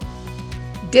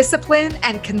Discipline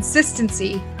and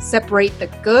consistency separate the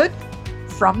good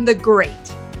from the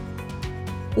great.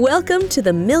 Welcome to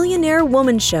the Millionaire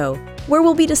Woman Show, where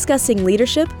we'll be discussing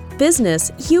leadership,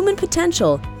 business, human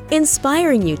potential,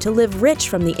 inspiring you to live rich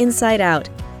from the inside out.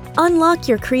 Unlock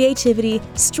your creativity,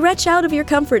 stretch out of your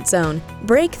comfort zone,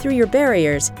 break through your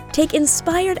barriers, take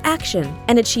inspired action,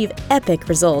 and achieve epic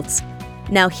results.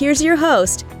 Now here's your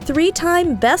host,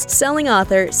 three-time best-selling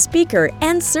author, speaker,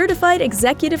 and certified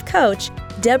executive coach,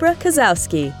 Deborah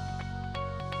Kozowski.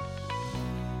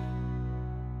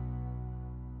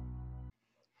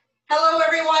 Hello,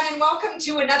 everyone, and welcome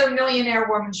to another Millionaire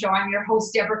Woman Show. I'm your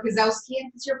host, Deborah Kozowski, and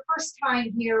if it's your first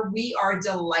time here, we are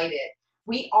delighted.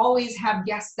 We always have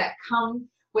guests that come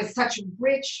with such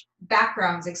rich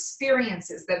backgrounds,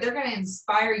 experiences, that they're going to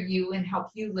inspire you and help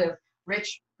you live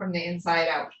rich from the inside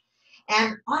out.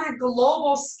 And on a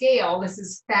global scale, this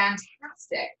is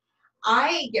fantastic.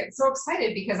 I get so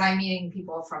excited because I'm meeting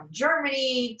people from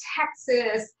Germany,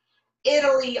 Texas,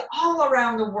 Italy, all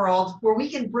around the world, where we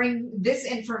can bring this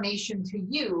information to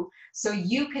you so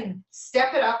you can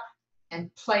step it up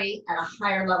and play at a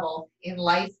higher level in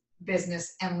life,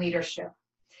 business, and leadership.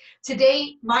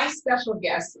 Today, my special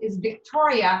guest is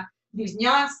Victoria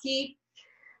Lioznyansky,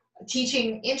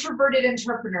 teaching introverted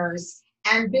entrepreneurs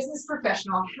and business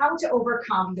professionals how to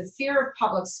overcome the fear of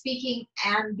public speaking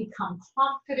and become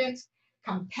confident,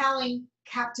 compelling,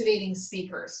 captivating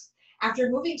speakers.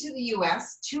 After moving to the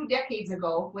US 2 decades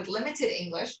ago with limited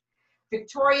English,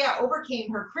 Victoria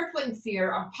overcame her crippling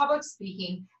fear of public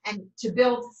speaking and to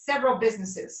build several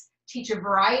businesses, teach a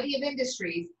variety of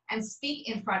industries, and speak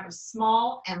in front of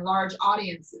small and large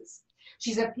audiences.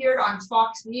 She's appeared on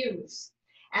Fox News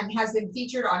and has been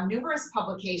featured on numerous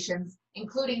publications,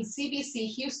 including CBC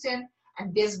Houston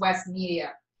and BizWest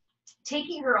Media.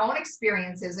 Taking her own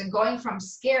experiences and going from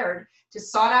scared to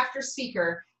sought-after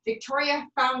speaker, Victoria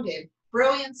founded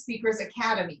Brilliant Speakers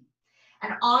Academy,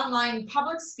 an online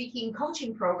public speaking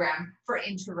coaching program for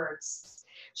introverts.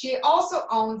 She also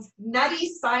owns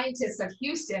Nutty Scientists of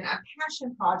Houston, a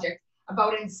passion project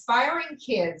about inspiring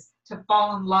kids to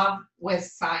fall in love with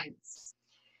science.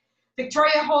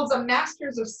 Victoria holds a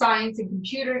Master's of Science in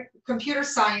Computer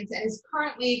Science and is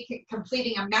currently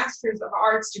completing a Master's of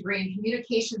Arts degree in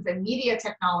Communications and Media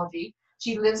Technology.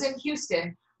 She lives in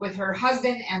Houston with her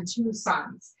husband and 2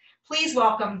 sons. Please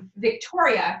welcome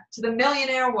Victoria to the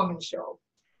Millionaire Woman Show.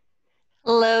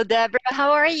 Hello, Deborah.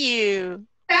 How are you?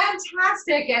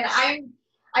 Fantastic. And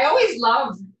I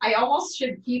almost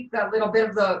should keep a little bit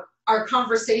of our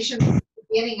conversation at the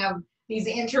beginning of these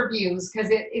interviews, because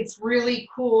it's really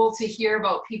cool to hear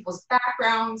about people's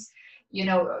backgrounds. You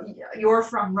know, you're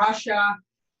from Russia.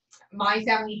 My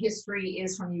family history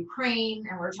is from Ukraine,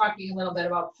 and we're talking a little bit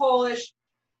about Polish.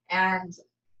 And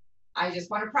I just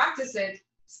want to practice it.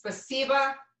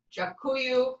 Spasiba,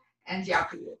 dziękuję, and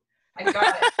dziękuję. I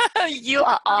got it. You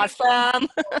are awesome.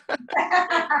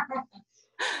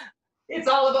 It's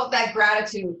all about that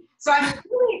gratitude. So I'm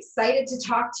really excited to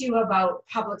talk to you about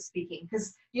public speaking,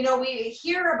 because, you know, we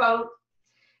hear about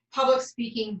public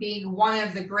speaking being one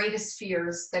of the greatest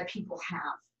fears that people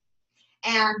have.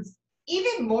 And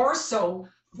even more so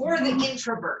for the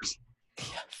introvert,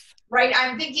 right?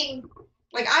 I'm thinking,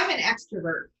 like, I'm an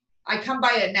extrovert. I come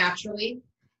by it naturally,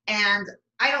 and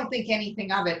I don't think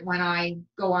anything of it when I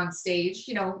go on stage.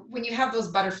 You know, when you have those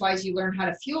butterflies, you learn how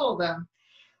to fuel them.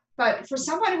 But for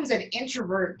someone who's an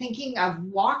introvert, thinking of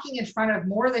walking in front of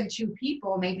more than 2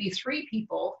 people, maybe 3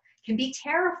 people, can be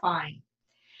terrifying.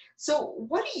 So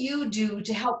what do you do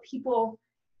to help people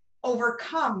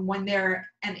overcome when they're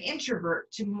an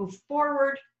introvert to move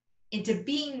forward into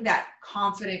being that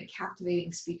confident,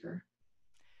 captivating speaker?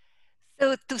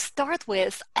 So to start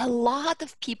with, a lot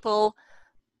of people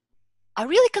are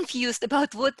really confused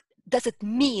about what does it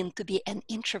mean to be an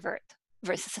introvert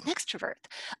versus an extrovert.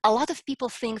 A lot of people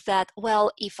think that,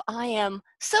 well, if I am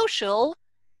social,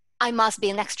 I must be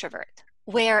an extrovert,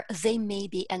 where they may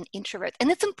be an introvert.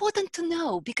 And it's important to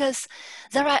know, because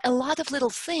there are a lot of little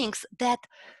things that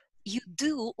you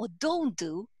do or don't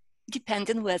do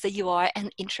depending whether you are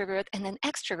an introvert and an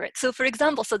extrovert. So for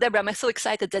example, Deborah, I'm so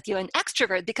excited that you're an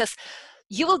extrovert, because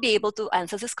you will be able to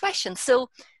answer this question. So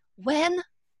when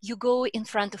you go in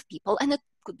front of people, and it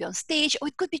could be on stage, or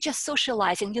it could be just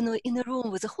socializing, you know, in a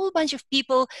room with a whole bunch of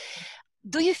people,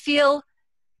 do you feel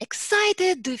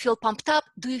excited? Do you feel pumped up?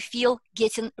 Do you feel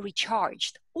getting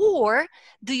recharged? Or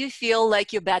do you feel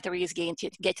like your battery is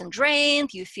getting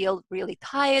drained? You feel really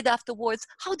tired afterwards?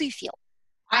 How do you feel?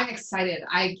 I'm excited.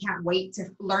 I can't wait to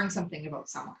learn something about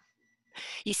someone.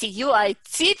 You see, you are a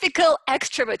typical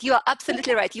extrovert. You are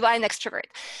absolutely right. You are an extrovert.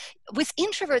 With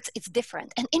introverts, it's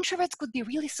different. And introverts could be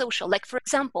really social. Like, for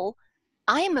example,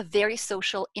 I am a very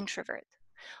social introvert.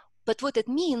 But what it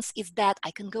means is that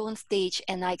I can go on stage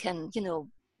and I can,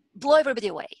 blow everybody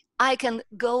away. I can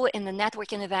go in a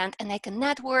networking event and I can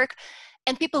network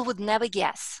and people would never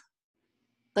guess.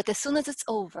 But as soon as it's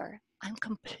over, I'm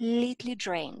completely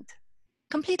drained.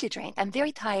 Completely drained. I'm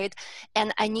very tired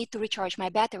and I need to recharge my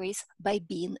batteries by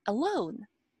being alone.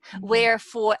 Where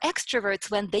for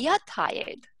extroverts, when they are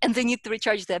tired and they need to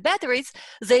recharge their batteries,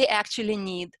 they actually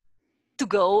need to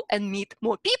go and meet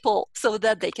more people so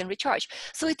that they can recharge.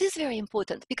 So it is very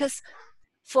important because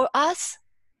for us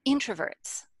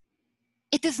introverts,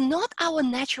 it is not our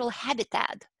natural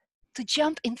habitat to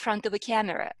jump in front of a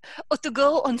camera or to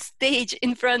go on stage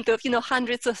in front of,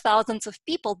 hundreds of thousands of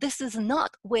people. This is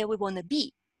not where we want to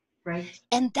be. Right.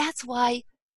 And that's why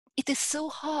it is so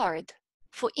hard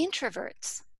for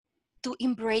introverts to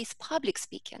embrace public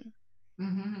speaking.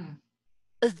 Mm-hmm.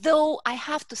 Though I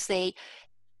have to say,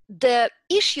 the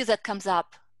issue that comes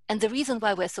up and the reason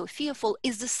why we're so fearful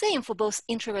is the same for both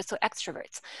introverts or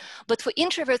extroverts. But for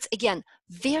introverts, again,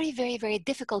 very, very, very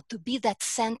difficult to be that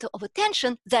center of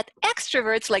attention that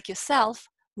extroverts like yourself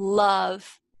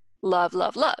love, love,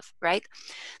 love, love, right?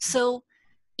 So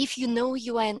if you know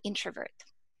you are an introvert,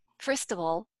 first of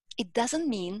all, it doesn't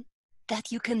mean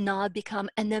that you cannot become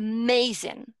an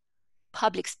amazing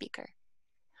public speaker.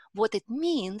 What it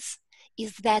means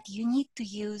is that you need to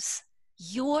use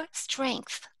your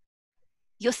strength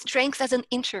as an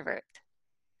introvert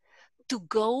to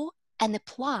go and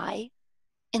apply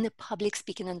in a public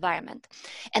speaking environment.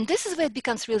 And this is where it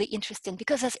becomes really interesting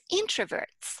because as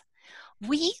introverts,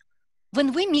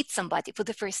 when we meet somebody for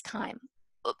the first time,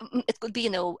 it could be,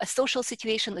 a social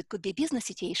situation, it could be a business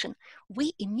situation,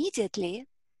 we immediately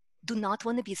do not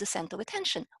want to be the center of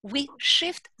attention. We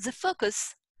shift the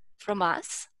focus from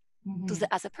us to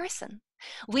the other person.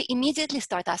 We immediately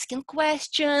start asking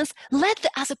questions, let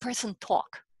the other person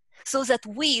talk so that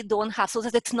so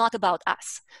that it's not about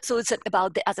us. So it's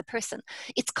about the other person.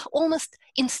 It's almost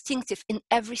instinctive in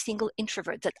every single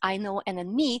introvert that I know and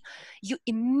in me, you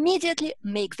immediately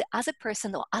make the other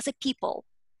person or other people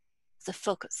the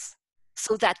focus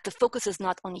so that the focus is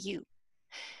not on you.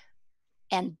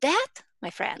 And that, my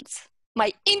friends,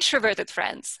 my introverted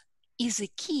friends, is the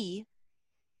key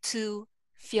to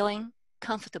feeling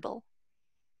comfortable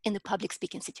in a public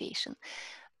speaking situation.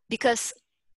 Because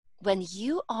when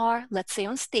you are, let's say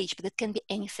on stage, but it can be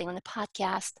anything, on a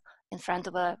podcast, in front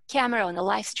of a camera, on a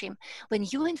live stream, when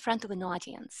you're in front of an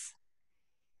audience,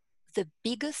 the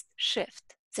biggest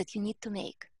shift that you need to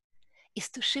make is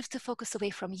to shift the focus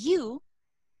away from you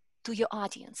to your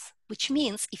audience, which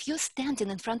means if you're standing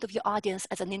in front of your audience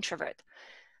as an introvert,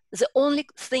 the only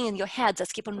thing in your head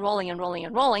that's keep on rolling and rolling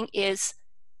and rolling is,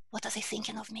 what are they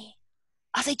thinking of me?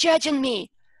 Are they judging me?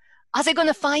 Are they going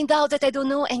to find out that I don't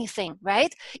know anything,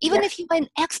 right? Even if you're an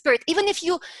expert, even if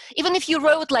you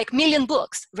wrote like 1 million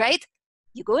books, right?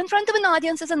 You go in front of an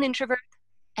audience as an introvert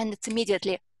and it's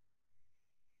immediately,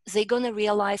 they're going to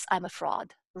realize I'm a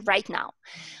fraud right now.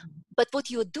 But what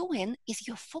you're doing is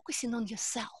you're focusing on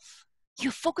yourself.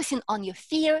 You're focusing on your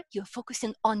fear. You're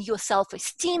focusing on your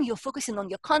self-esteem. You're focusing on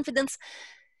your confidence.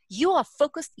 You are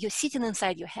focused. You're sitting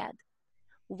inside your head.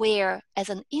 Where as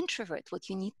an introvert, what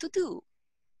you need to do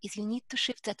is you need to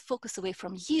shift that focus away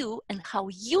from you and how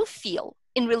you feel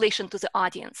in relation to the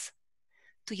audience,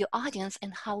 to your audience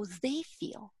and how they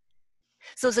feel.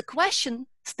 So the question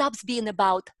stops being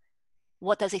about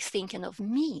what are they thinking of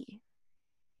me?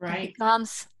 Right. And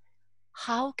becomes,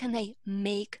 how can I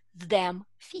make them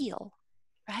feel,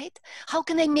 right? How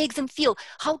can I make them feel?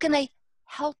 How can I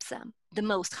help them the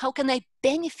most? How can I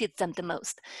benefit them the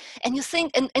most? And you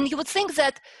think, and you would think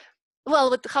that,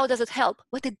 well, how does it help?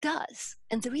 What it does,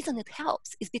 and the reason it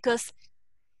helps is because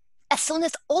as soon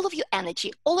as all of your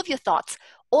energy, all of your thoughts,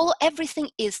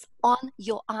 everything is on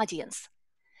your audience,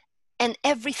 and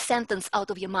every sentence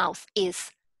out of your mouth is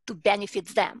to benefit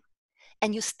them,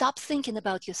 and you stop thinking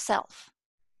about yourself,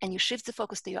 and you shift the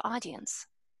focus to your audience,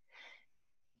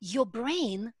 your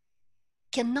brain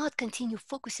cannot continue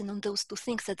focusing on those two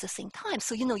things at the same time.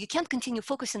 So, you can't continue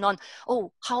focusing on,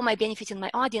 oh, how am I benefiting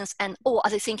my audience? And, oh, are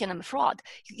they thinking I'm a fraud?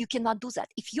 You cannot do that.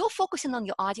 If you're focusing on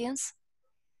your audience,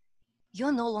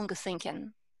 you're no longer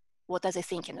thinking, what are they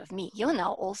thinking of me? You're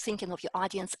now all thinking of your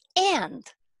audience, and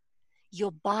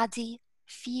your body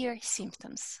fear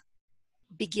symptoms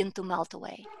begin to melt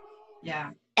away.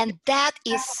 Yeah. And that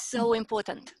is so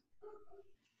important.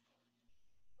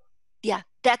 Yeah,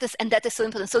 that is so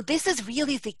important. So this is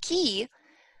really the key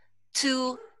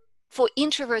for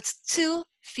introverts to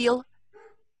feel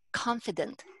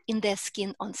confident in their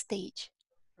skin on stage.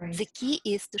 Right. The key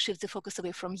is to shift the focus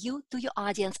away from you to your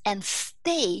audience and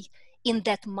stay in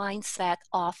that mindset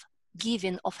of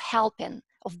giving, of helping,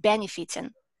 of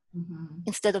benefiting,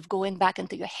 instead of going back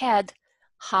into your head.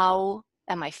 How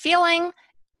am I feeling?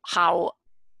 How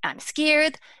I'm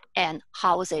scared? And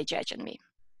how are they judging me?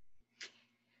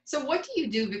 So what do you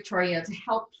do, Victoria, to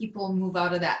help people move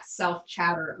out of that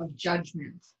self-chatter of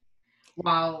judgment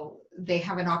while they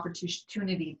have an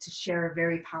opportunity to share a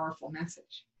very powerful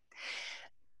message?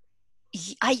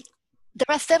 There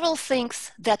are several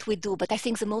things that we do, but I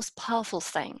think the most powerful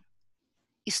thing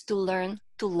is to learn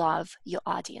to love your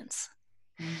audience.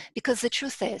 Because the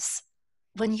truth is,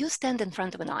 when you stand in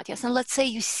front of an audience, and let's say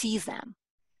you see them,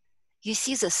 you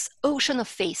see this ocean of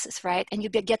faces, right? And you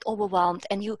get overwhelmed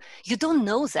and you don't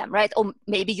know them, right? Or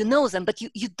maybe you know them, but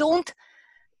you're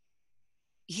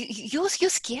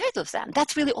scared of them.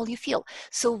 That's really all you feel.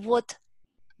 So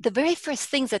the very first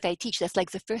things that I teach, that's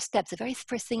like the first step, the very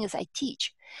first thing is I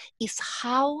teach is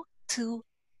how to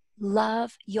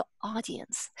love your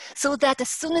audience, so that as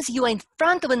soon as you are in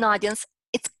front of an audience,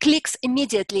 it clicks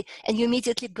immediately and you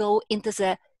immediately go into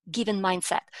the given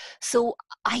mindset. So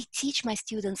I teach my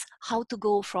students how to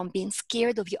go from being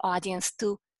scared of your audience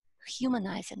to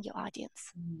humanizing your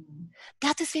audience.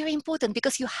 That is very important,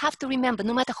 because you have to remember,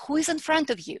 no matter who is in front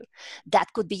of you,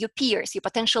 that could be your peers, your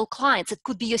potential clients, it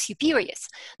could be your superiors,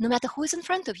 no matter who is in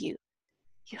front of you,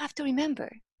 you have to remember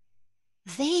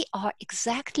they are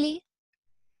exactly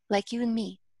like you and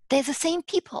me. They're the same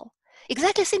people,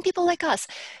 exactly the same people like us.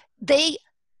 They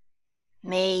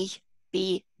may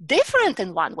be different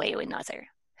in one way or another,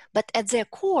 but at their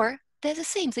core, they're the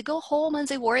same. They go home and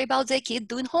they worry about their kid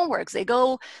doing homework. They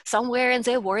go somewhere and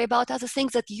they worry about other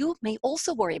things that you may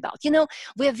also worry about.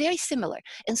 We're very similar.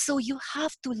 And so you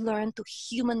have to learn to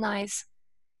humanize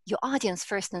your audience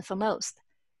first and foremost.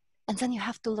 And then you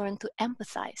have to learn to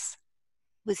empathize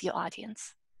with your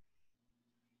audience.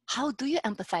 How do you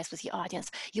empathize with your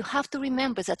audience? You have to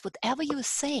remember that whatever you're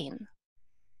saying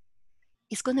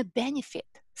is going to benefit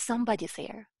somebody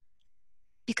there,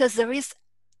 because there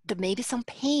may be some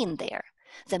pain there.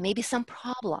 There may be some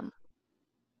problem.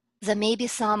 There may be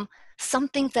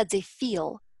something that they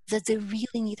feel that they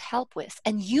really need help with.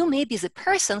 And you may be the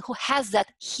person who has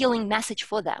that healing message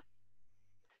for them.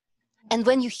 And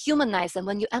when you humanize them,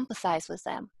 when you empathize with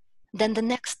them, then the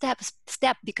next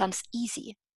step becomes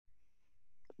easy.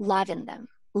 Loving them,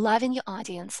 loving your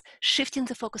audience, shifting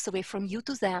the focus away from you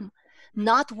to them,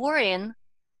 not worrying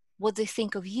what they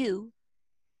think of you,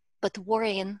 but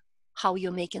worrying how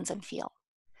you're making them feel.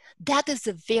 That is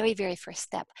the very, very first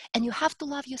step. And you have to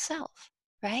love yourself,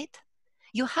 right?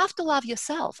 You have to love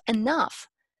yourself enough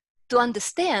to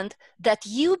understand that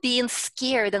you being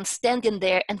scared and standing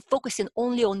there and focusing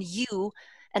only on you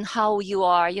and how you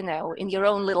are, in your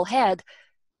own little head,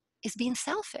 is being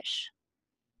selfish.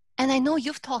 And I know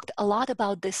you've talked a lot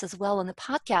about this as well on the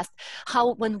podcast,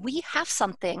 how when we have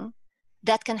something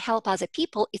that can help other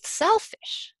people, it's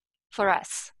selfish for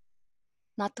us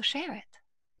not to share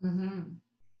it.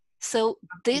 So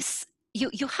this,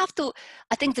 you have to,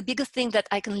 I think the biggest thing that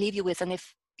I can leave you with, and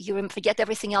if you forget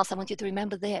everything else, I want you to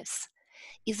remember this,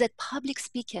 is that public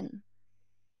speaking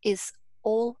is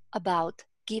all about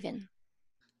giving.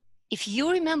 If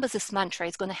you remember this mantra,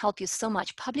 it's going to help you so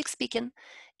much. Public speaking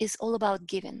is all about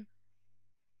giving.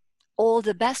 All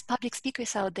the best public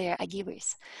speakers out there are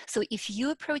givers. So if you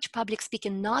approach public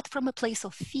speaking not from a place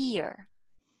of fear,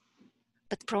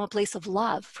 but from a place of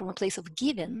love, from a place of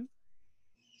giving,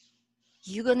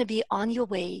 you're going to be on your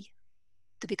way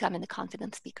to becoming a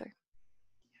confident speaker.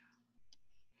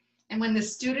 And when the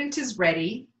student is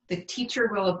ready, the teacher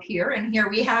will appear. And here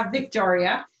we have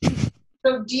Victoria.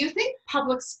 So do you think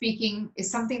public speaking is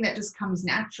something that just comes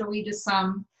naturally to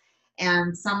some,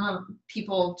 and some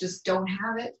people just don't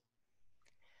have it?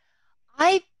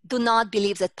 I do not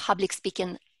believe that public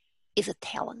speaking is a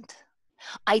talent.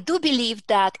 I do believe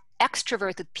that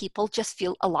extroverted people just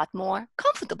feel a lot more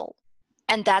comfortable,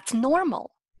 and that's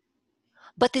normal.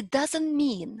 But it doesn't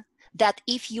mean that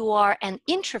if you are an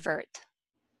introvert,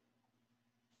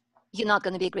 you're not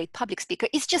going to be a great public speaker.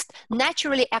 It's just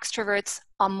naturally extroverts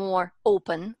are more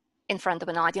open in front of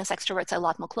an audience. Extroverts are a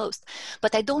lot more closed.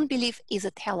 But I don't believe is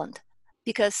a talent,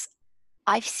 because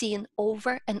I've seen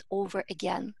over and over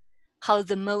again how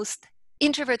the most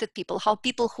introverted people, how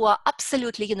people who are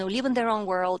absolutely, live in their own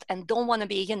world and don't want to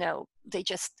be, they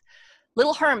just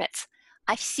little hermits.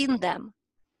 I've seen them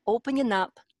opening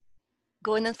up,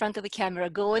 going in front of a camera,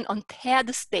 going on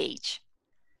TED stage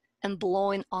and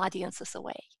blowing audiences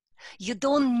away. You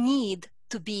don't need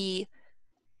to be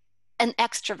an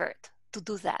extrovert to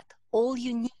do that. all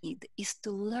you need is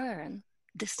to learn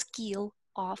the skill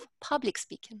of public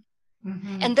speaking.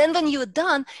 Mm-hmm. And then when you're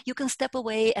done, you can step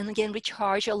away and again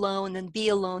recharge alone and be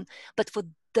alone. But for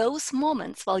those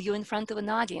moments while you're in front of an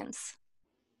audience,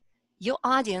 your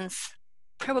audience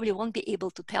probably won't be able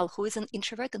to tell who is an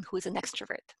introvert and who is an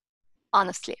extrovert,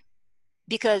 honestly,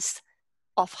 because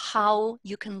of how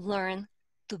you can learn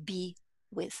to be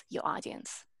with your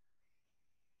audience.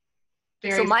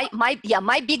 So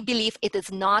my big belief, it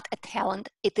is not a talent,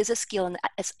 it is a skill, and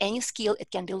as any skill,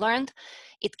 it can be learned,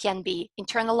 it can be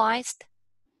internalized,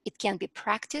 it can be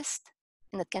practiced,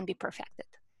 and it can be perfected.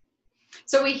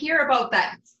 So we hear about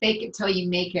that fake it till you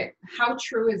make it. How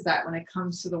true is that when it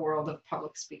comes to the world of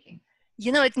public speaking?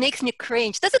 You know, it makes me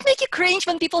cringe. Does it make you cringe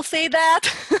when people say that?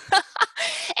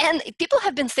 And people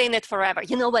have been saying it forever.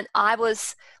 You know, when I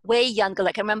was way younger,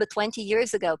 like I remember 20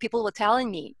 years ago, people were telling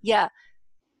me, yeah,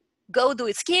 go do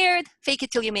it scared, fake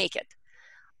it till you make it.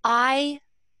 I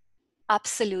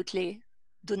absolutely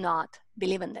do not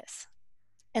believe in this.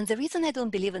 And the reason I don't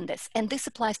believe in this, and this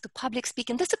applies to public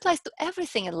speaking, this applies to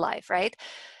everything in life, right?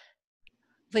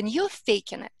 When you're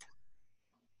faking it,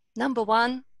 number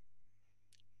one,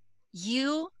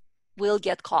 you will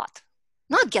get caught.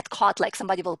 Not get caught like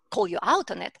somebody will call you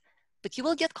out on it, but you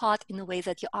will get caught in a way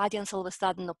that your audience all of a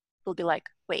sudden will be like,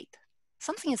 wait,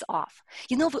 something is off.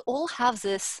 You know, we all have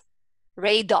this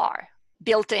radar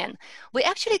built in. We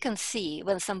actually can see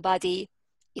when somebody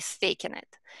is faking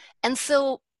it. And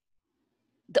so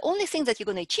the only thing that you're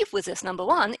going to achieve with this, number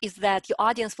one, is that your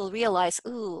audience will realize,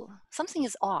 ooh, something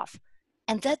is off.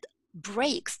 And that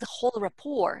breaks the whole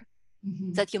rapport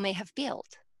Mm-hmm. that you may have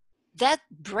built. That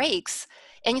breaks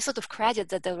any sort of credit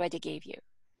that they already gave you.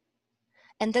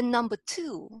 And then number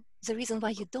two, the reason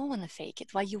why you don't want to fake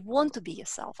it, why you want to be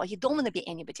yourself, why you don't want to be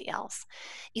anybody else,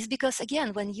 is because,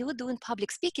 again, when you're doing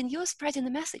public speaking, you're spreading a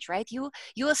message, right? You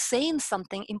are saying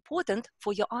something important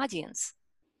for your audience.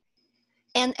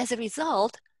 And as a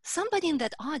result, somebody in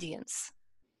that audience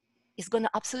is going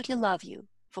to absolutely love you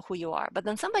for who you are. But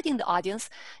then somebody in the audience,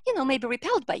 you know, may be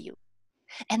repelled by you.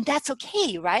 And that's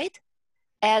okay, right?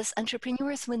 As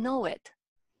entrepreneurs, we know it.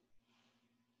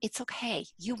 It's okay.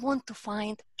 You want to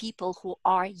find people who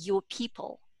are your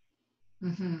people.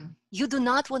 Mm-hmm. You do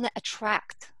not want to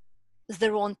attract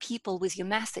the wrong people with your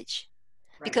message.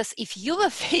 Right. Because if you are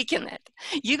faking it,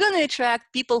 you're going to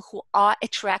attract people who are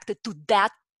attracted to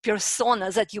that persona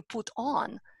that you put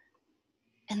on.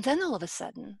 And then all of a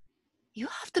sudden, you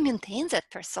have to maintain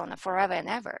that persona forever and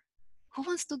ever. Who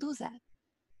wants to do that?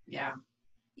 Yeah.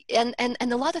 And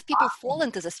a lot of people fall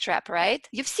into this trap, right?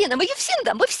 You've seen them. We've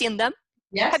seen them.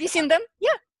 Yes. Have you seen them?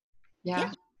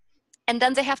 Yeah. And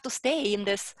then they have to stay in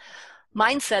this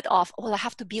mindset of, oh, I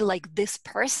have to be like this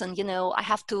person, you know, I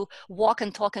have to walk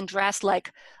and talk and dress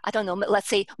like, I don't know, let's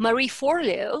say Marie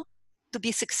Forleo to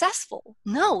be successful.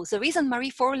 No, the reason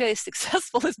Marie Forleo is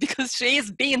successful is because she is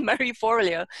being Marie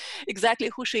Forleo, exactly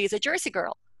who she is, a Jersey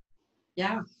girl.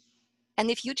 Yeah.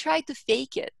 And if you try to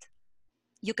fake it,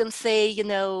 you can say, you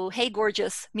know, hey,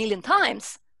 gorgeous, million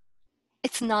times.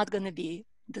 It's not going to be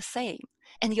the same.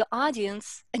 And your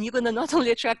audience, and you're going to not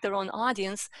only attract their own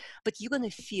audience, but you're going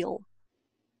to feel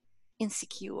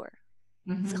insecure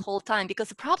the whole time. Because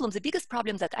the biggest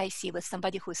problem that I see with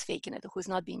somebody who's faking it, who's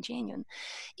not being genuine,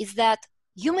 is that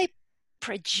you may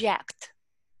project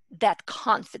that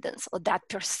confidence or that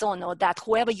persona or that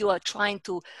whoever you are trying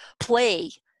to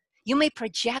play, you may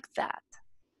project that.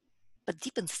 But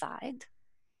deep inside,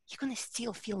 you're going to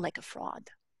still feel like a fraud.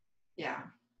 Yeah.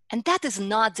 And that is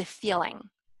not the feeling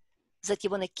that you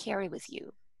want to carry with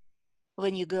you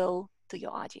when you go to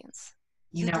your audience.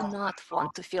 You do not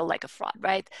want to feel like a fraud,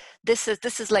 right? This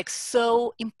is like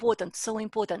so important, so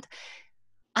important.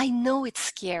 I know it's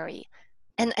scary.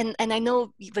 And I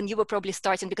know when you were probably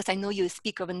starting, because I know you're a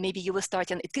speaker, when maybe you were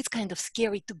starting, it gets kind of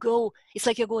scary to go. It's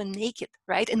like you're going naked,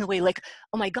 right? In a way, like,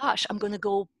 oh my gosh, I'm going to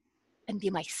go and be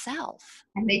myself.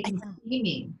 And they can see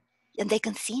me. And they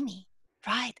can see me,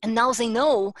 right? And now they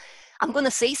know I'm going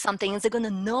to say something and they're going to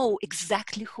know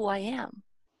exactly who I am.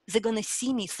 They're going to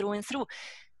see me through and through.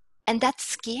 And that's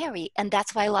scary. And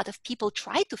that's why a lot of people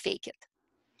try to fake it.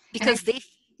 Because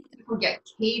people get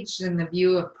caged in the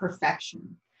view of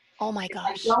perfection. Oh my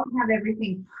gosh. If I don't have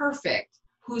everything perfect,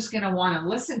 who's going to want to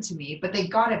listen to me? But they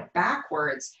got it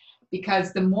backwards,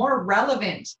 because the more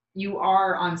relevant you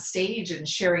are on stage and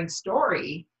sharing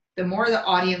story, the more the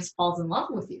audience falls in love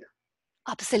with you.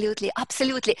 Absolutely.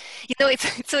 Absolutely. You know,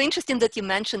 it's so interesting that you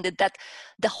mentioned it, that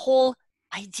the whole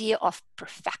idea of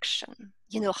perfection,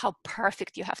 you know, how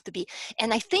perfect you have to be.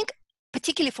 And I think,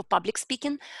 particularly for public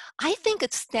speaking, I think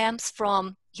it stems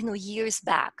from, you know, years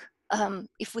back.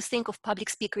 if we think of public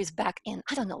speakers back in,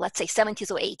 I don't know, let's say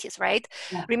 70s or 80s, right?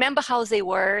 Yeah. Remember how they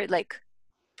were like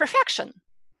perfection.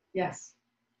 Yes.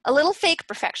 A little fake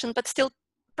perfection, but still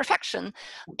perfection.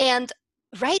 And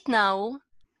right now,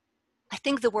 I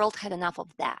think the world had enough of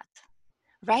that.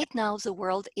 Right now, the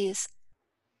world is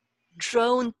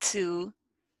drawn to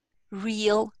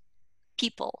real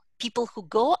people who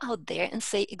go out there and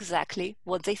say exactly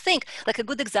what they think. Like a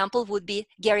good example would be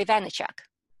Gary Vaynerchuk.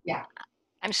 Yeah.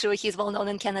 I'm sure he's well known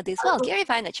in Canada as well. Gary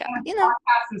Vaynerchuk, you know.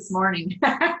 Podcast this morning.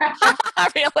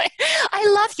 Really? I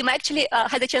love him. I actually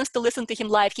had a chance to listen to him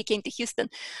live. He came to Houston.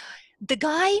 The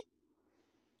guy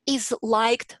is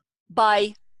liked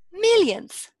by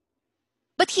millions,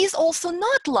 but he's also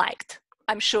not liked,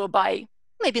 I'm sure, by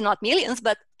maybe not millions,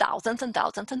 but thousands and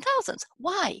thousands and thousands.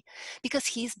 Why? Because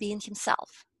he's being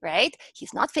himself, right?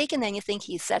 He's not faking anything.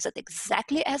 He says it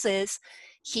exactly as is.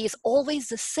 He's always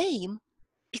the same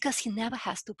because he never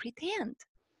has to pretend.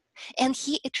 And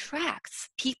he attracts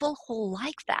people who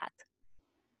like that.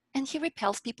 And he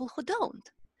repels people who don't,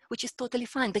 which is totally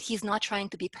fine, but he's not trying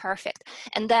to be perfect.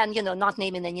 And then, you know, not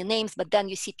naming any names, but then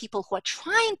you see people who are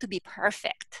trying to be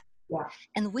perfect. Yeah.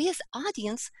 And we as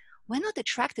audience, we're not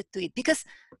attracted to it because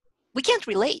we can't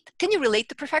relate. Can you relate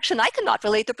to perfection? I cannot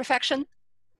relate to perfection.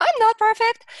 I'm not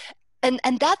perfect. And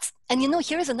you know,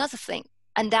 here is another thing,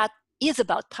 and that is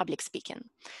about public speaking.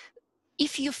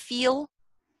 If you feel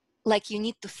like you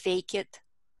need to fake it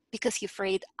because you're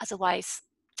afraid otherwise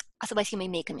you may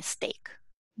make a mistake.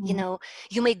 Mm-hmm. You know,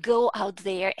 you may go out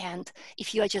there, and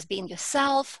if you are just being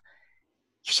yourself,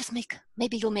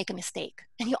 maybe you'll make a mistake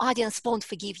and your audience won't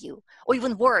forgive you. Or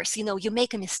even worse, you know, you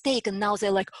make a mistake and now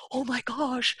they're like, oh my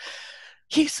gosh,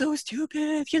 he's so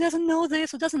stupid. He doesn't know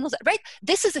this or doesn't know that, right?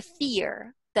 This is a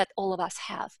fear that all of us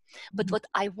have. But what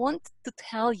I want to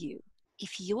tell you,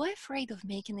 if you are afraid of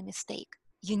making a mistake,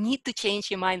 you need to change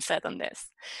your mindset on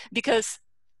this. Because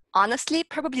honestly,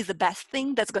 probably the best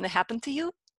thing that's going to happen to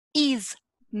you is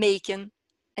making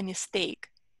a mistake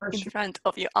in front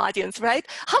of your audience, right?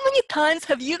 How many times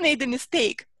have you made a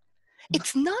mistake?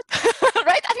 It's not,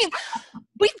 right? I mean,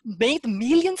 we've made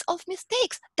millions of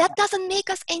mistakes. That doesn't make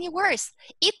us any worse.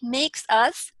 It makes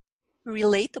us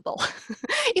relatable.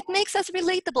 It makes us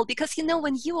relatable because, you know,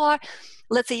 when you are,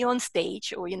 let's say you're on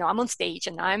stage, or, you know, I'm on stage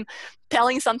and I'm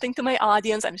telling something to my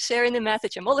audience, I'm sharing a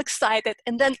message, I'm all excited,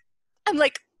 and then I'm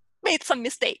like, made some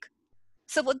mistake.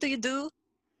 So what do?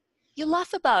 You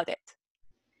laugh about it.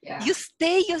 Yeah. You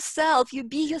stay yourself, you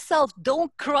be yourself.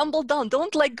 Don't crumble down.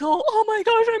 Don't like go, oh my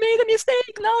gosh, I made a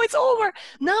mistake. Now it's over.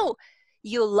 No,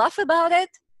 you laugh about it.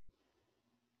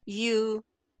 You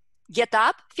get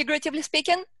up, figuratively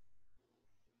speaking,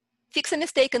 fix a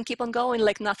mistake and keep on going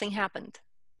like nothing happened.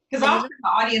 Because often the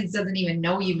audience doesn't even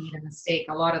know you made a mistake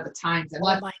a lot of the times.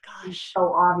 Oh my gosh. It's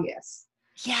so obvious.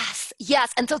 Yes.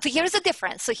 And so here's the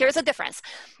difference.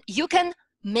 You can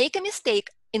make a mistake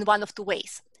in one of two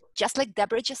ways. Just like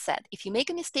Deborah just said, if you make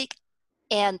a mistake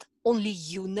and only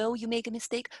you know you make a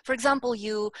mistake, for example,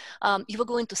 you were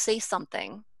going to say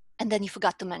something and then you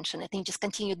forgot to mention it and you just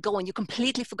continued going. You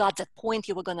completely forgot that point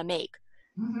you were going to make.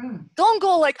 Mm-hmm. Don't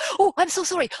go like, oh, I'm so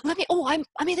sorry. I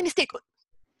made a mistake.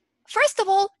 First of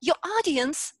all, your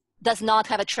audience does not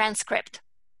have a transcript.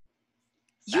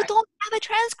 You don't have a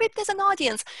transcript as an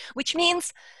audience, which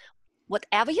means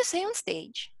whatever you say on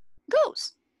stage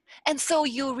goes. And so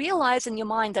you realize in your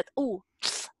mind that, oh,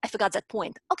 I forgot that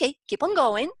point. Okay, keep on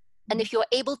going. And if you're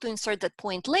able to insert that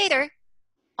point later,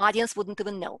 audience wouldn't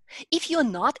even know. If you're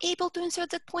not able to insert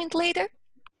that point later,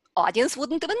 audience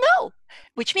wouldn't even know,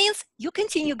 which means you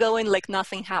continue going like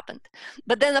nothing happened.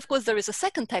 But then, of course, there is a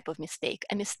second type of mistake,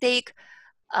 a mistake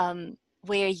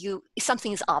where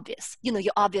something is obvious. You know,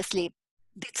 you obviously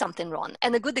did something wrong.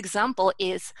 And a good example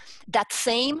is that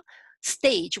same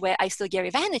stage where I saw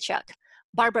Gary Vaynerchuk.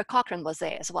 Barbara Cochran was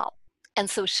there as well. And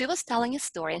so she was telling a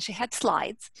story and she had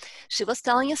slides. She was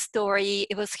telling a story.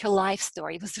 It was her life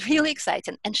story. It was really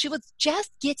exciting. And she was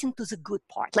just getting to the good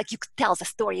part. Like you could tell the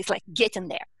story is like getting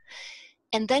there.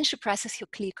 And then she presses her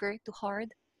clicker too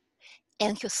hard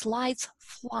and her slides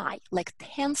fly, like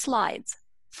 10 slides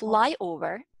fly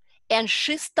over, and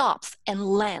she stops and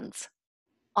lands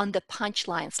on the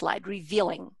punchline slide,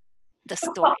 revealing the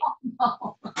story.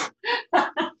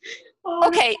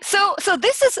 Okay, so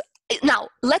this is, now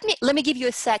let me give you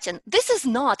a setting. This is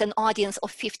not an audience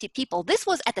of 50 people. This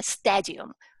was at a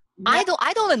stadium. Yeah.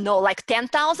 I don't even know, like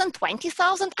 10,000,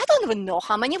 20,000. I don't even know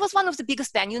how many. It was one of the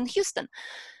biggest venues in Houston.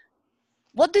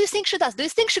 What do you think she does? Do you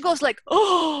think she goes like,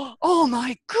 oh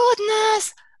my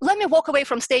goodness, let me walk away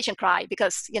from stage and cry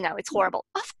because, it's horrible.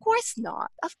 Of course not.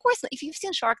 Of course not. If you've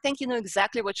seen Shark Tank, you know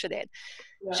exactly what she did.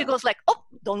 Yeah. She goes like, oh,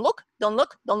 don't look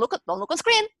on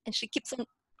screen. And she keeps on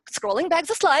scrolling back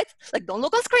the slides, like, don't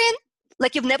look on screen.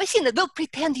 Like you've never seen it. We'll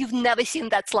pretend you've never seen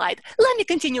that slide. Let me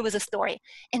continue with the story.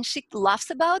 And she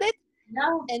laughs about it.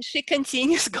 No. And she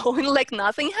continues going like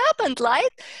nothing happened, right?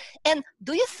 And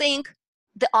do you think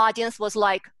the audience was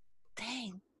like,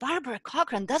 dang, Barbara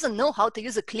Cochran doesn't know how to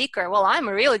use a clicker. Well, I'm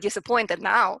really disappointed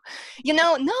now.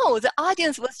 No, the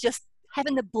audience was just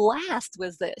having a blast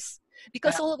with this.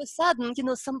 Because all of a sudden,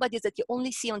 somebody that you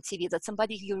only see on TV, that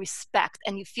somebody you respect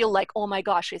and you feel like, oh my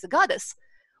gosh, she's a goddess.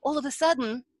 All of a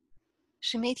sudden,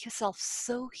 she made herself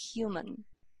so human,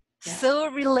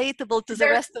 so relatable to the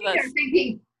rest of us. They're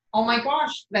thinking, oh my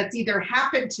gosh, that's either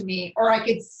happened to me or I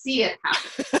could see it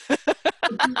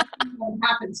happen. What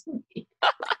happened to me.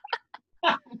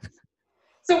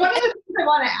 So one of the things I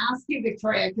want to ask you,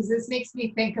 Victoria, because this makes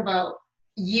me think about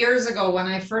years ago when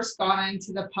I first got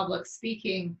into the public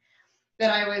speaking,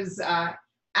 that I was at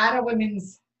a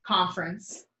women's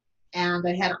conference and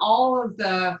I had all of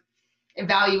the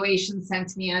evaluations sent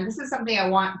to me. And this is something I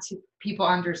want people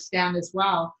to understand as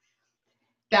well,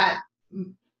 that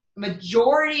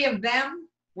majority of them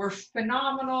were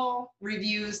phenomenal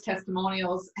reviews,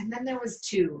 testimonials, and then there was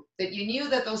two that you knew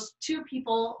that those two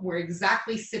people were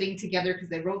exactly sitting together because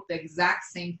they wrote the exact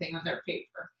same thing on their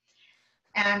paper.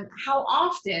 And how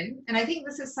often, and I think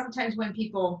this is sometimes when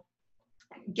people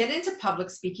get into public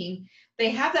speaking, they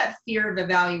have that fear of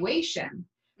evaluation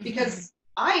because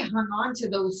I hung on to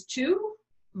those two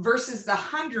versus the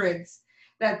hundreds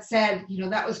that said,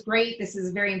 that was great. This is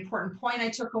a very important point I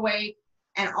took away.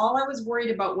 And all I was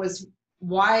worried about was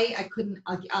why I couldn't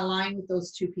align with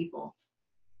those two people.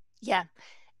 Yeah.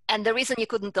 And the reason you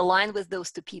couldn't align with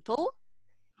those two people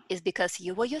is because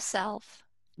you were yourself.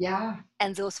 Yeah.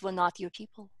 And those were not your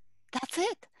people. That's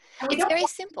it. It's very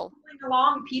simple.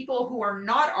 Along people who are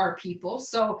not our people.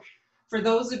 So for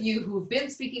those of you who've been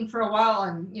speaking for a while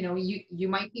and, you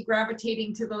might be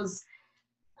gravitating to those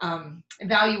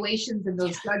evaluations and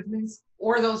those judgments,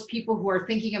 or those people who are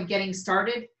thinking of getting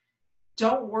started,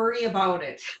 don't worry about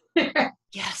it.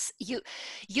 Yes, you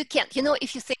can't.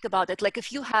 If you think about it, like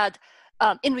if you had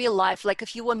in real life, like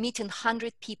if you were meeting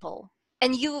 100 people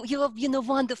and you're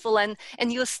wonderful and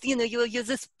you're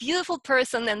this beautiful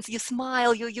person and you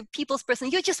smile, you're people's person,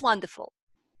 you're just wonderful.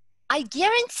 I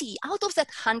guarantee out of that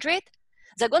 100,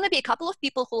 there are going to be a couple of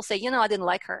people who'll say, I didn't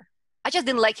like her. I just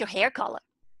didn't like your hair color.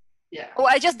 Yeah. Or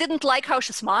I just didn't like how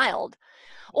she smiled.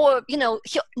 Or,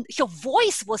 her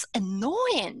voice was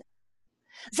annoying.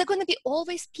 There are going to be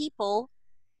always people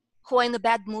who are in a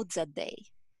bad mood that day.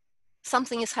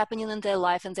 Something is happening in their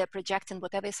life and they're projecting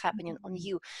whatever is happening on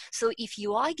you. So if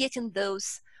you are getting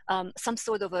those, some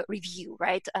sort of a review,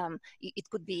 right? It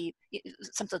could be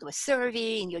some sort of a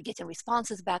survey and you're getting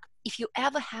responses back. If you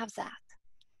ever have that,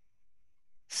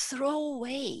 throw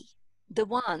away the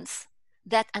ones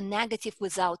that are negative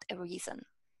without a reason.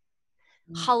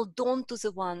 Hold on to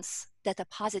the ones that are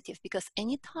positive, because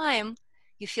anytime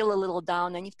you feel a little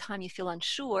down, anytime you feel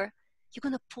unsure, you're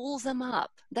going to pull them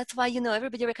up. That's why,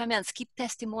 everybody recommends keep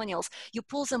testimonials. You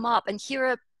pull them up and here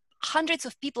are hundreds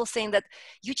of people saying that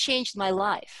you changed my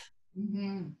life.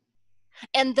 Mm-hmm.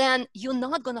 And then you're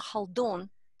not going to hold on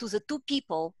to the 2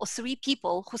 people or 3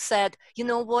 people who said, you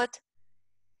know what,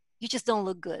 you just don't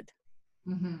look good.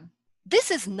 Mm-hmm.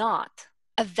 This is not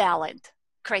a valid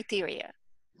criteria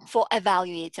for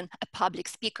evaluating a public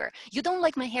speaker. You don't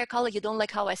like my hair color, you don't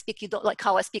like how I speak, you don't like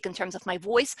how I speak in terms of my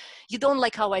voice, you don't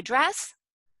like how I dress,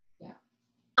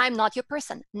 I'm not your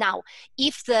person. Now,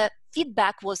 if the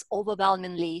feedback was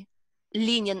overwhelmingly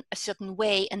leaning a certain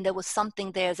way and there was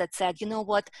something there that said, you know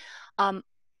what,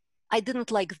 I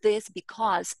didn't like this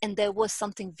because, and there was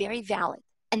something very valid,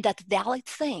 and that valid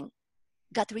thing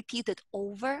got repeated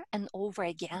over and over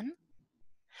again,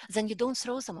 then you don't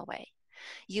throw them away.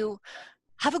 You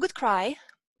have a good cry,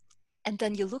 and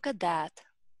then you look at that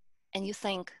and you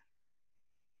think,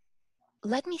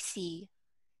 let me see,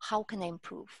 how can I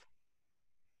improve?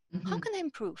 Mm-hmm. How can I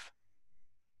improve?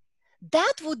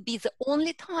 That would be the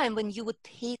only time when you would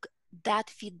take that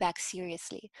feedback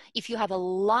seriously. If you have a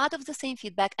lot of the same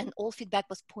feedback and all feedback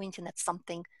was pointing at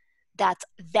something that's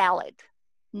valid,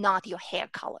 not your hair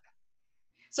color.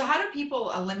 So how do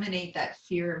people eliminate that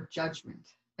fear of judgment?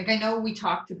 Like, I know we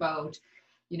talked about,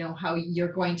 how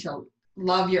you're going to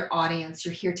love your audience.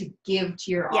 You're here to give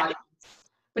to your audience,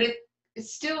 but it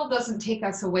still doesn't take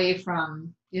us away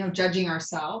from, judging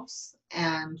ourselves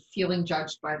and feeling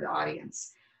judged by the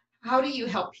audience. How do you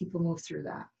help people move through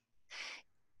that?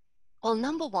 Well,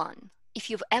 number one, if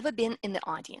you've ever been in the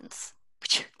audience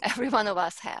which every one of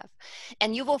us have.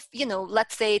 And you will,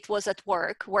 let's say it was at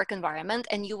work environment,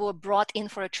 and you were brought in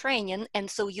for a training. And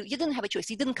so you didn't have a choice.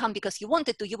 You didn't come because you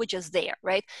wanted to, you were just there,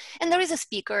 right? And there is a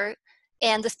speaker,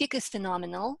 and the speaker is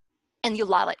phenomenal, and you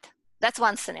love it. That's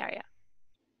one scenario.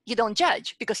 You don't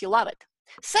judge because you love it.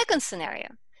 Second scenario,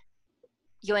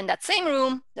 you're in that same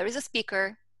room, there is a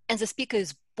speaker, and the speaker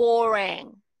is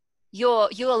boring. You're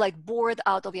like bored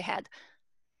out of your head.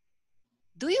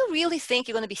 Do you really think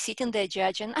you're going to be sitting there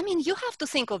judging? I mean, you have to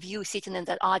think of you sitting in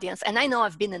that audience, and I know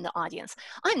I've been in the audience.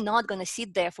 I'm not going to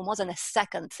sit there for more than a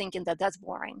second thinking that that's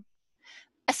boring.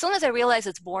 As soon as I realize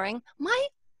it's boring, my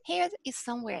head is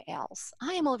somewhere else.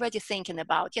 I am already thinking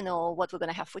about, what we're going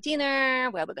to have for dinner,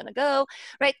 where we're going to go,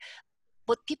 right?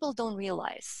 What people don't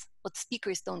realize, what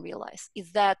speakers don't realize,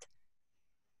 is that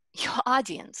your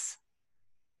audience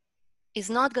is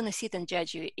not going to sit and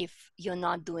judge you if you're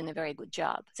not doing a very good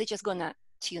job. They're just going to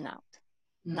tune out,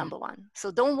 number one.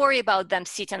 So don't worry about them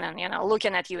sitting and,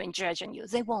 looking at you and judging you.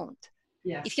 They won't.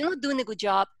 Yes. If you're not doing a good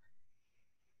job,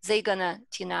 they're going to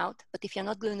tune out. But if you're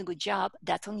not doing a good job,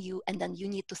 that's on you. And then you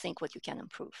need to think what you can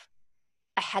improve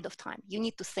ahead of time. You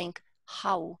need to think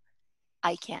how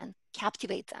I can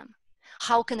captivate them.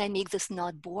 How can I make this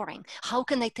not boring? How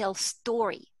can I tell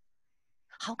story?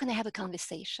 How can I have a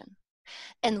conversation?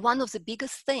 And one of the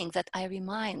biggest things that I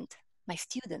remind my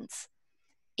students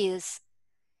is,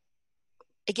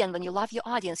 again, when you love your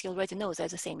audience, you already know they're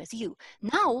the same as you.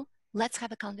 Now, let's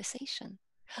have a conversation.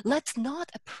 Let's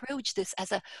not approach this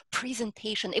as a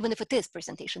presentation, even if it is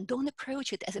presentation. Don't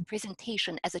approach it as a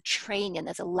presentation, as a training,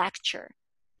 as a lecture.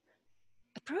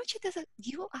 Approach it as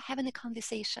you are having a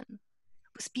conversation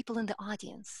with people in the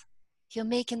audience. You're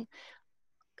making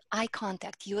eye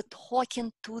contact. You're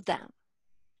talking to them.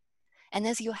 And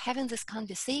as you're having this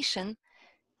conversation,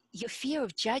 your fear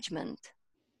of judgment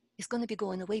is going to be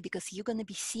going away because you're going to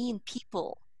be seeing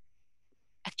people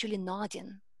actually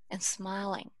nodding and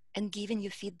smiling and giving you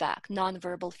feedback,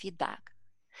 nonverbal feedback.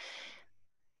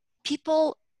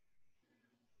 People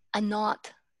are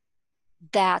not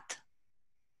that,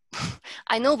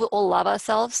 I know we all love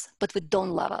ourselves, but we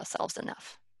don't love ourselves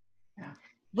enough.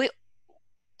 Yeah.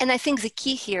 And I think the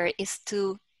key here is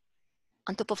to,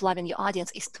 on top of loving your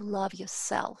audience, is to love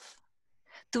yourself,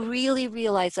 to really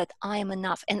realize that I am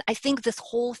enough. And I think this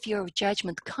whole fear of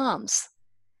judgment comes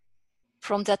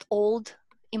from that old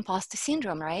imposter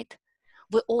syndrome, right?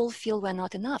 We all feel we're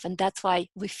not enough. And that's why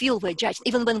we feel we're judged,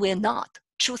 even when we're not.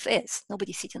 Truth is,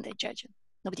 nobody's sitting there judging.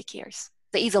 Nobody cares.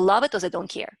 They either love it or they don't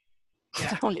care.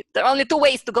 Yeah. There are only two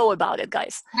ways to go about it,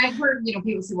 guys. I've heard,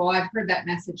 people say, well, I've heard that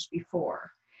message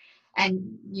before.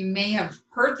 And you may have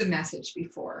heard the message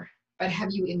before, but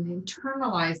have you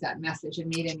internalized that message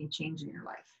and made any change in your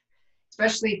life?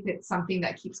 Especially if it's something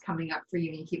that keeps coming up for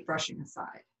you and you keep brushing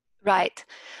aside. Right.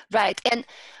 And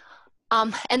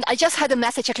I just had a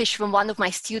message actually from one of my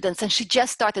students, and she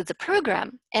just started the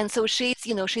program. And so she's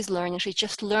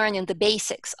just learning the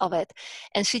basics of it.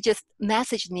 And she just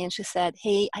messaged me and she said,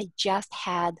 hey, I just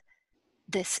had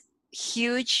this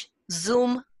huge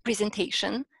Zoom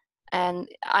presentation. And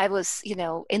I was, in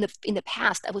the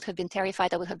past, I would have been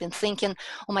terrified. I would have been thinking,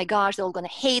 oh my gosh, they're all going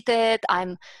to hate it.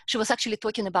 She was actually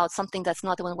talking about something that's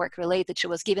not even work related. She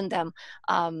was giving them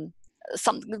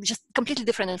some just completely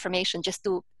different information just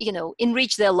to,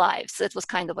 enrich their lives. It was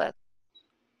kind of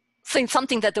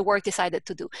something that the work decided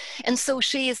to do. And so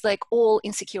she is like all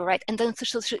insecure, right? And then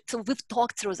so we've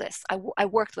talked through this. I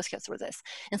worked with her through this.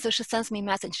 And so she sends me a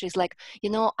message. She's like,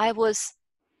 I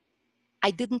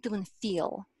didn't even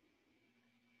feel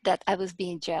that I was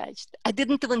being judged. I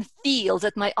didn't even feel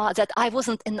that that I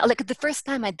wasn't like the first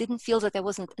time I didn't feel that I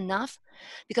wasn't enough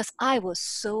because I was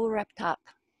so wrapped up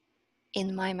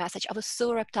in my message. I was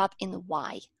so wrapped up in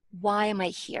why am I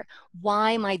here?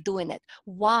 Why am I doing it?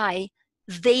 Why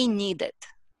they need it?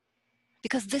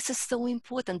 Because this is so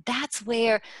important. That's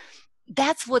what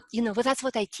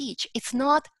I teach. It's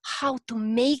not how to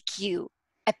make you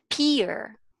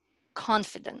appear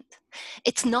confident.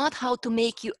 It's not how to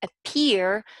make you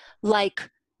appear like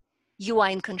you are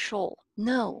in control.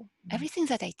 No, everything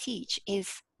that I teach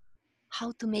is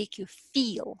how to make you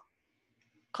feel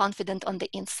confident on the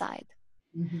inside.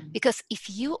 Mm-hmm. Because if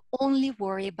you only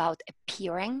worry about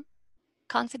appearing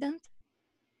confident,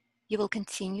 you will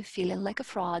continue feeling like a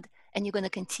fraud and you're going to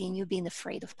continue being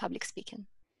afraid of public speaking.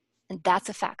 And that's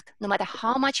a fact. No matter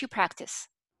how much you practice,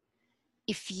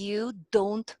 if you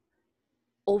don't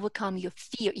overcome your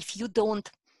fear, if you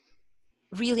don't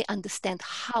really understand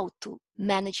how to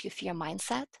manage your fear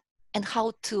mindset and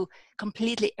how to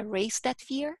completely erase that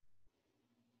fear,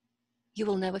 you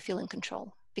will never feel in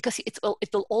control because it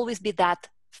will always be that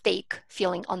fake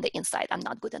feeling on the inside, I'm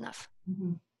not good enough.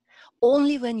 Mm-hmm.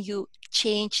 Only when you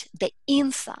change the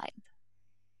inside,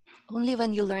 only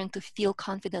when you learn to feel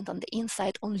confident on the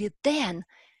inside, only then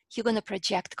you're going to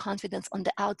project confidence on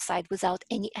the outside without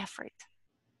any effort.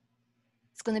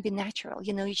 It's going to be natural.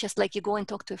 You know, you just like you go and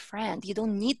talk to a friend. You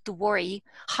don't need to worry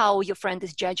how your friend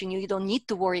is judging you. You don't need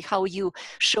to worry how you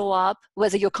show up,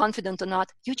 whether you're confident or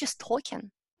not. You're just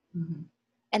talking. Mm-hmm.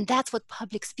 And that's what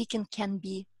public speaking can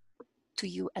be to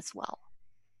you as well.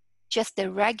 Just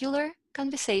a regular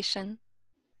conversation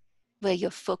where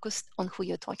you're focused on who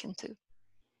you're talking to.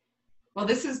 Well,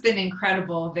 this has been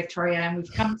incredible, Victoria, and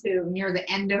we've come to near the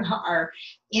end of our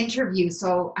interview.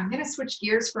 So I'm going to switch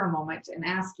gears for a moment and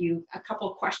ask you a couple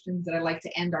of questions that I like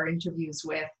to end our interviews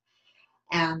with.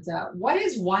 And what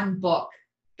is one book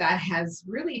that has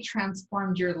really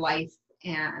transformed your life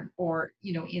or,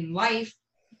 in life?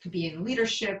 It could be in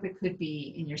leadership, it could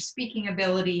be in your speaking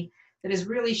ability, that has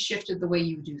really shifted the way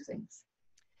you do things?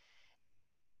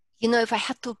 You know, if I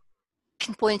had to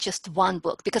pinpoint just one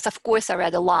book, because of course I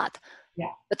read a lot,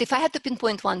 Yeah. but if I had to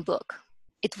pinpoint one book,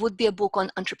 it would be a book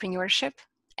on entrepreneurship,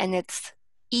 and it's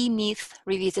E-Myth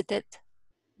Revisited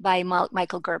by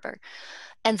Michael Gerber.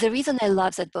 And the reason I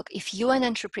love that book, if you're an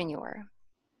entrepreneur,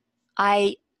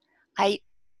 I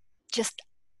just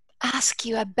ask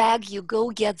you, I beg you, go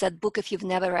get that book if you've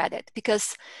never read it,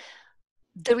 because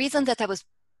the reason that I was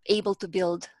able to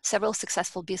build several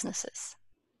successful businesses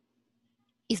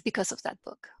is because of that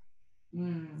book.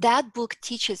 That book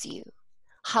teaches you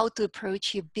how to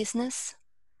approach your business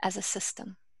as a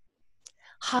system,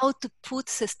 how to put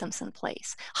systems in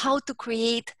place, how to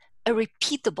create a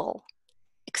repeatable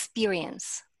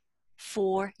experience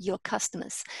for your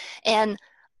customers. And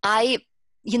I,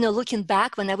 looking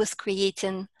back when I was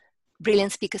creating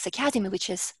Brilliant Speakers Academy, which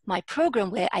is my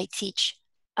program where I teach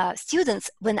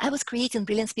students, when I was creating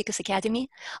Brilliant Speakers Academy,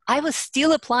 I was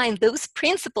still applying those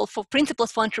principles for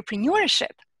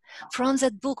entrepreneurship from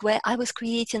that book, where I was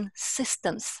creating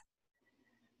systems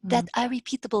that are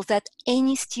repeatable, that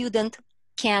any student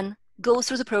can go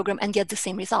through the program and get the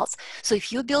same results. So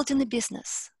if you're building a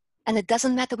business, and it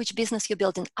doesn't matter which business you're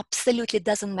building, absolutely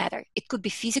doesn't matter. It could be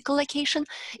physical location,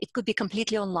 it could be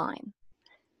completely online.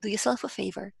 Do yourself a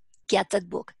favor, get that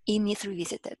book, E-Myth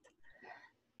Revisited.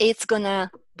 It's gonna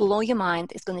blow your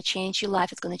mind, it's gonna change your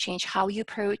life, it's gonna change how you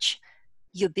approach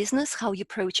your business, how you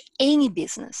approach any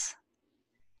business,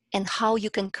 and how you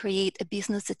can create a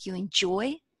business that you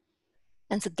enjoy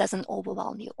and that doesn't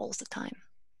overwhelm you all the time.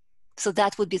 So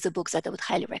that would be the books that I would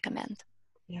highly recommend.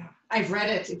 Yeah, I've read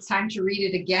it. It's time to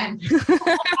read it again.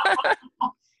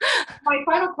 My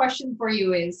final question for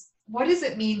you is, what does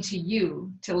it mean to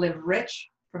you to live rich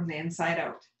from the inside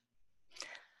out?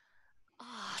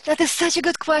 Oh, that is such a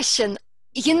good question.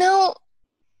 You know,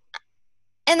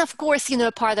 and of course,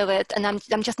 a part of it, and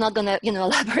I'm just not gonna,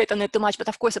 elaborate on it too much, but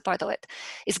of course a part of it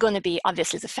is gonna be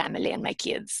obviously the family and my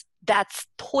kids. That's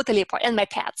totally a part, and my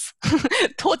pets,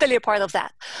 totally a part of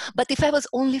that. But if I was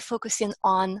only focusing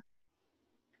on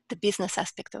the business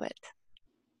aspect of it,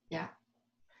 yeah,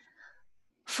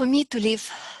 for me to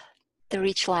live the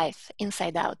rich life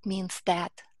inside out means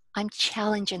that I'm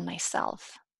challenging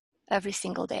myself every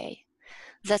single day,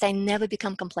 that I never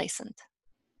become complacent.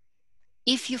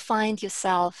 If you find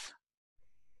yourself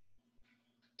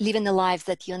living a life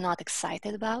that you're not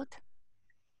excited about,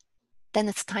 then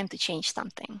it's time to change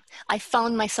something. I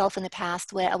found myself in the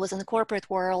past where I was in the corporate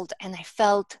world and I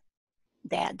felt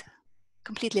dead,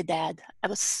 completely dead. I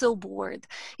was so bored,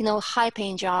 high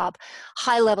paying job,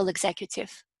 high level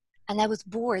executive. And I was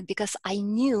bored because I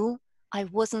knew I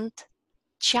wasn't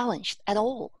challenged at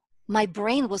all. My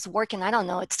brain was working, I don't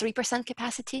know, it's 3%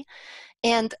 capacity.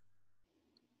 And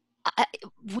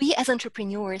we as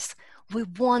entrepreneurs, we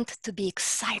want to be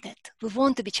excited. We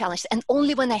want to be challenged. And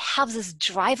only when I have this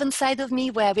drive inside of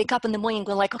me where I wake up in the morning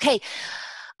going like, okay,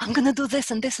 I'm going to do this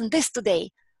and this and this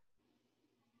today.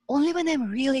 Only when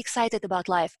I'm really excited about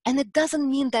life. And it doesn't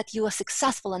mean that you are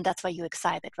successful and that's why you're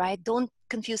excited, right? Don't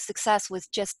confuse success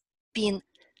with just being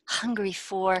hungry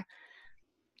for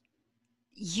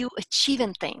you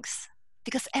achieving things.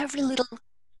 Because every little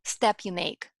step you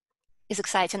make is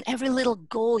exciting. Every little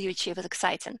goal you achieve is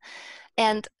exciting.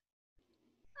 And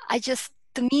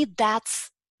to me,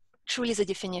 that's truly the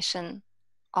definition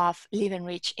of living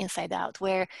rich inside out,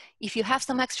 where if you have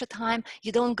some extra time,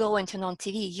 you don't go and turn on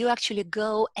TV. You actually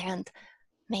go and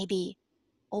maybe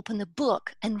open a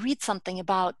book and read something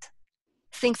about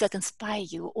things that inspire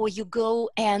you, or you go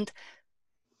and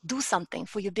do something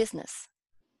for your business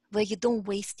where you don't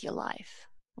waste your life,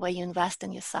 where you invest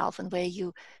in yourself and where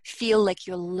you feel like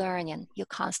you're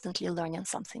constantly learning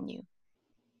something new.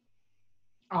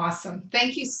 Awesome.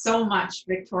 Thank you so much,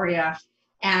 Victoria.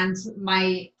 And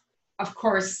of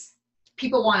course,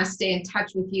 people want to stay in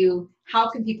touch with you. How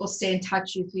can people stay in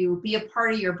touch with you, be a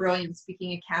part of your Brilliant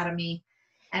Speaking Academy,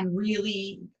 and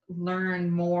really learn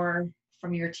more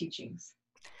from your teachings?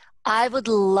 I would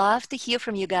love to hear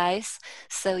from you guys.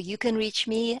 So you can reach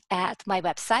me at my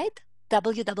website,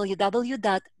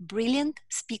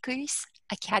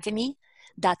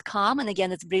 www.brilliantspeakersacademy.com. And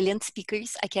again, it's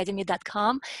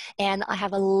brilliantspeakersacademy.com. And I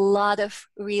have a lot of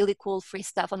really cool free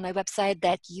stuff on my website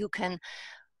that you can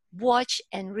watch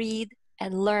and read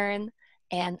and learn.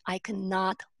 And I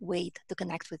cannot wait to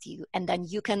connect with you. And then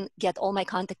you can get all my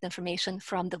contact information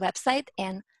from the website.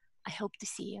 And I hope to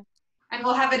see you. And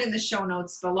we'll have it in the show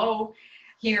notes below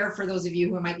here for those of you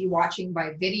who might be watching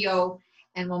by video.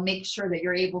 And we'll make sure that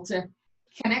you're able to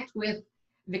connect with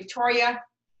Victoria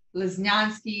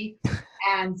Lioznyansky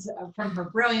and from her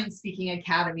Brilliant Speaking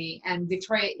Academy. And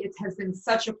Victoria, it has been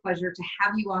such a pleasure to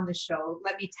have you on the show.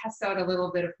 Let me test out a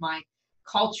little bit of my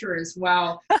culture as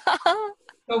well.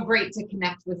 So great to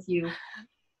connect with you.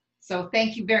 So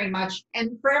thank you very much.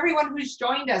 And for everyone who's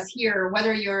joined us here,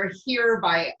 whether you're here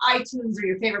by iTunes or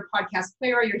your favorite podcast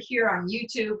player, or you're here on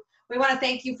YouTube, we want to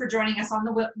thank you for joining us on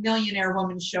the Millionaire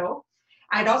Woman Show.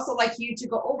 I'd also like you to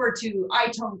go over to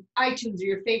iTunes or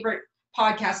your favorite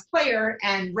podcast player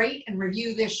and rate and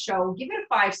review this show. Give it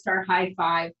a 5-star high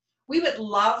five. We would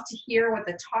love to hear what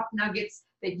the top nuggets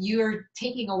that you're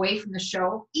taking away from the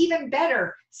show. Even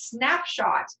better,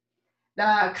 snapshot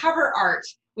the cover art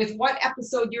with what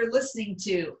episode you're listening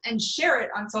to and share it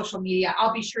on social media.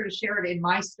 I'll be sure to share it in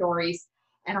my stories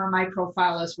and on my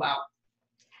profile as well.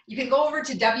 You can go over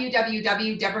to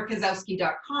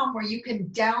www.deborahkozowski.com where you can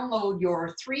download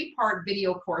your 3-part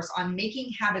video course on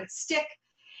making habits stick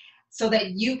so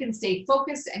that you can stay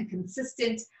focused and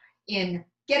consistent in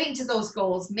getting to those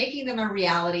goals, making them a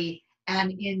reality,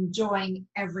 and enjoying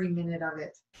every minute of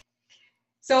it.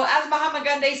 So as Mahatma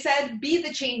Gandhi said, be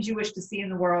the change you wish to see in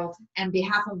the world. And on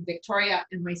behalf of Victoria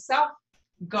and myself,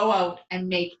 go out and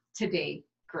make today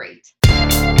great.